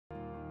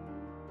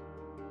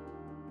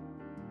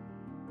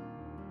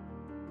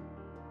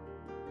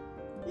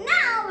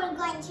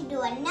going to do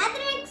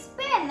another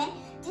experiment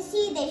to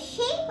see the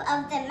shape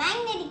of the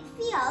magnetic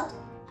field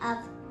of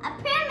a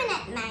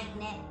permanent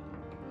magnet.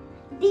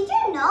 Did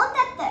you know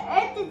that the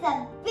Earth is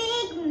a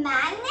big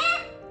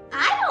magnet?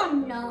 I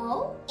don't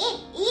know.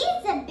 It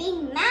is a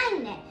big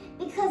magnet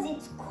because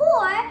its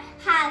core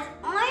has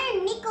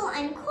iron, nickel,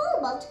 and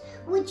cobalt,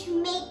 which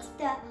makes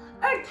the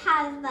Earth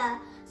have a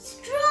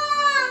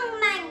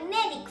strong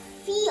magnetic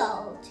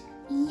field.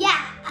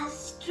 Yeah, a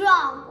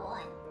strong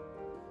one.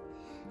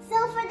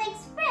 So for the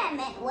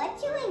experiment,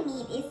 what you will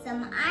need is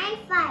some iron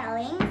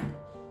filings,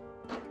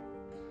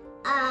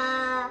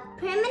 a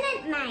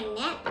permanent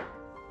magnet,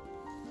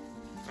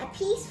 a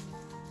piece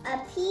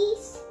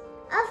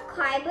of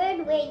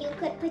cardboard where you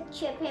could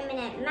put your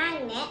permanent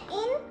magnet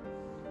in,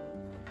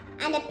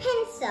 and a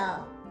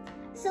pencil.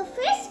 So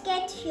first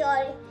get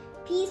your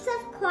piece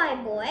of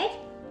cardboard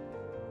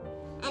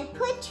and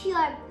put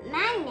your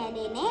magnet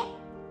in it.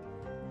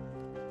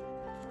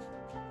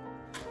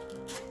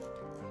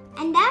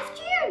 And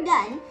after you're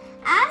done,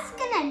 ask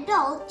an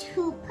adult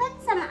to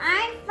put some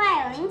iron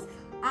filings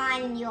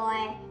on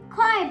your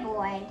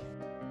cardboard.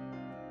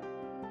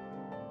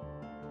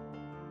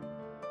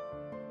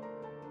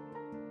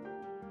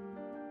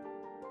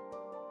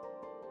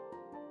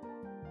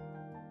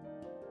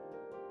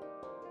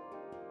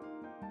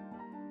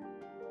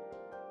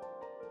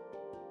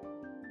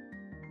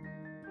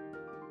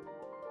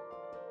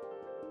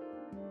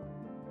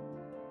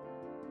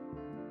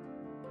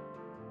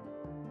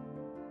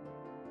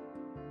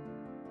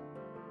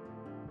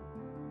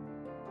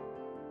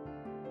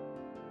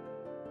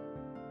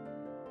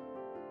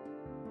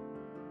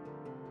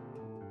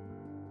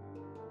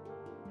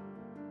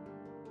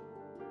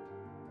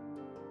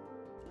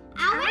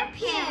 Our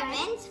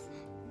parents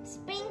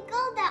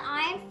sprinkle the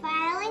iron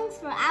filings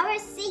for our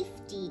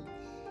safety.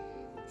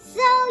 So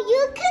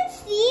you can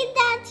see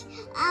that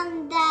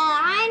the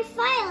iron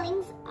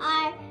filings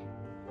are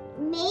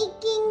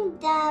making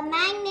the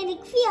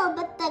magnetic field,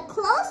 but the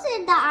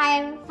closer the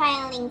iron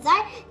filings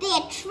are, they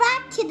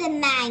attract to the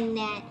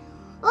magnet.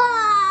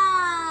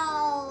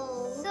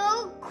 Wow!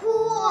 So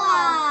cool!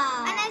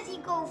 And as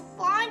you go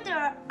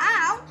farther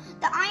out,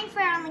 the iron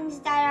filings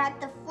that are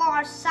at the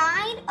far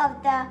side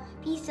of the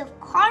piece of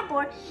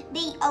cardboard,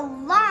 they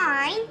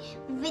align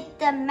with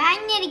the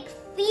magnetic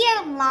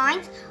field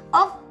lines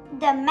of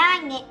the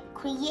magnet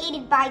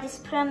created by this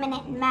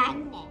permanent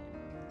magnet.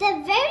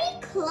 The very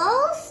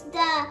close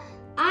the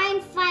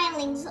iron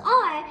filings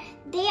are,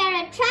 they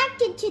are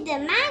attracted to the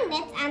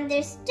magnets and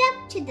they're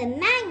stuck to the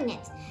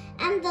magnets.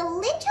 And the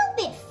little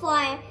bit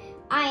far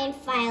iron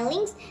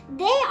filings,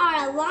 they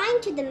are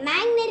aligned to the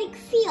magnetic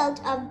field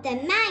of the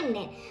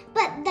magnet.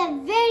 But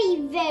the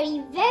very,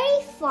 very,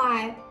 very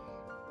far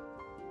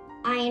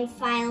iron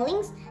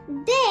filings,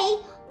 they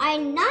are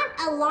not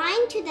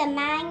aligned to the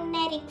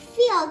magnetic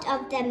field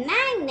of the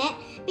magnet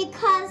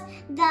because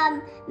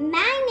the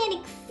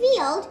magnetic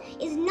field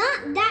is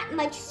not that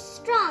much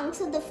strong.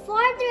 So the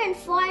farther and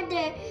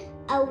farther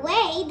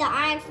away the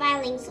iron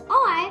filings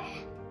are,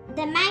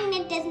 the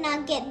magnet does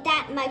not get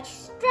that much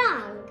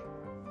strong.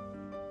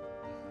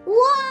 Wow!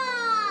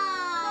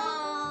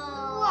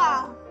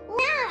 Wow!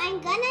 Now I'm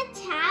gonna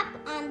tap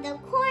on the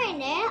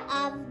corner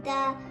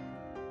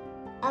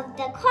of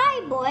the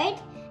cardboard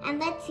and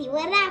let's see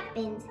what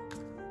happens.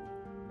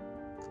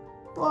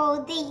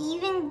 Whoa, they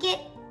even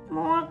get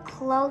more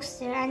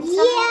closer and some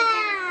of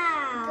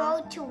them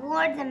go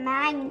toward the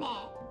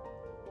magnet.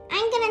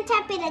 I'm gonna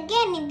tap it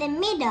again in the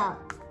middle.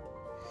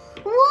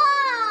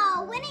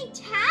 Wow! When I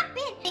tap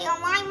it, they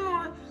align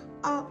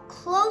more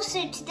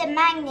closer to the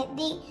magnet.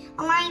 They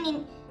align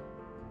in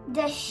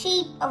the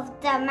shape of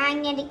the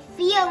magnetic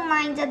field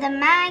lines of the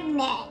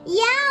magnet.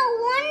 Yeah,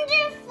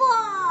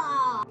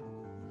 wonderful!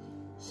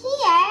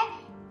 Here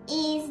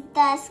is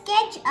the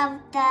sketch of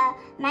the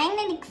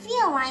magnetic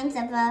field lines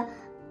of a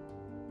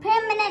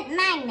permanent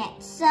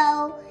magnet.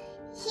 So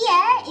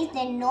here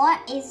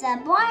is a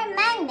bar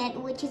magnet,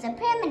 which is a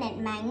permanent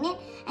magnet,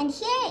 and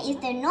here is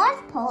the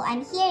North Pole,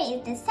 and here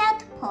is the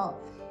South Pole.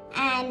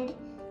 And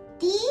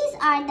these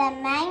are the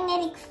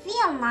magnetic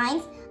field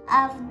lines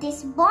of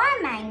this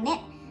bar magnet,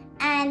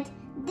 and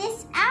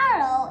this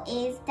arrow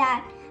is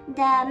that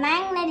the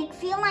magnetic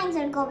field lines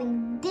are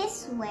going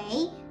this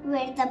way,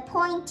 where the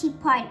pointy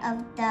part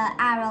of the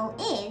arrow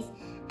is.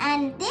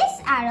 And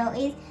this arrow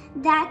is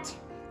that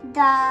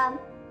the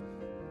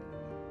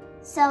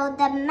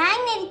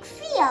magnetic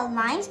field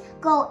lines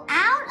go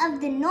out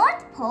of the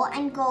North Pole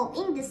and go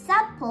in the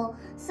South Pole.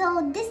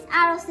 So this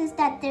arrow says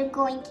that they're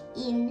going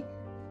in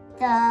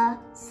the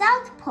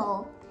South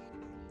Pole.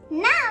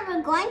 Now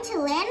we're going to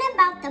learn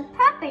about the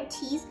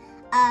properties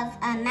of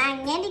a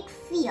magnetic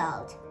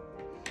field.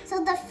 So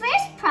the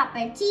first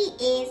property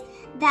is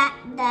that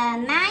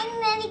the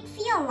magnetic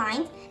field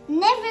lines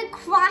never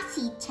cross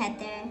each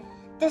other.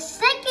 The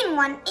second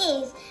one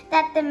is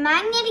that the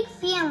magnetic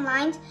field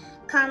lines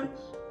come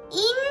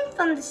in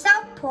from the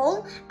South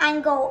Pole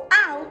and go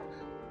out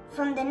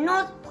from the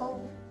North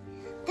Pole.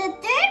 The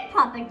third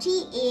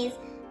property is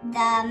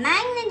the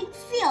magnetic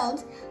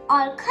fields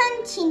are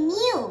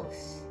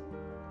continuous.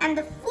 And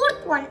the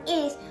fourth one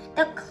is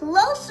the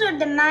closer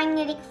the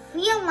magnetic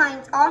field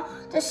lines are,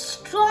 the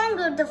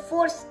stronger the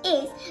force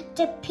is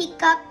to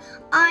pick up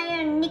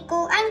iron,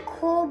 nickel, and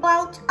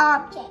cobalt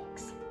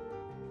objects.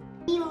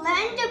 We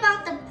learned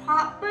about the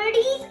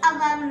properties of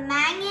a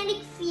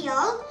magnetic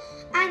field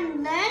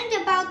and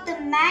learned about the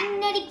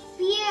magnetic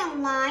field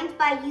lines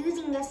by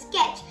using a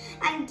sketch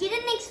and did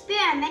an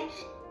experiment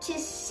to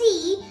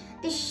see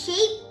the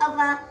shape of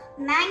a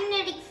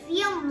magnetic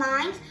field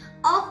lines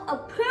of a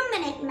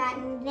permanent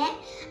magnet,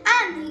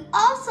 and we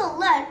also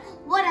learned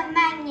what a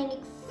magnetic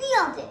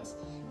field is.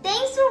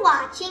 Thanks for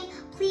watching.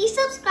 Please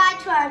subscribe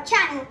to our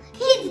channel,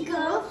 Kids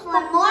Guru,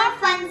 for more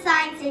fun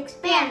science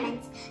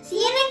experiments. See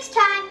you next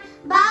time.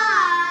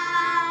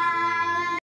 Bye!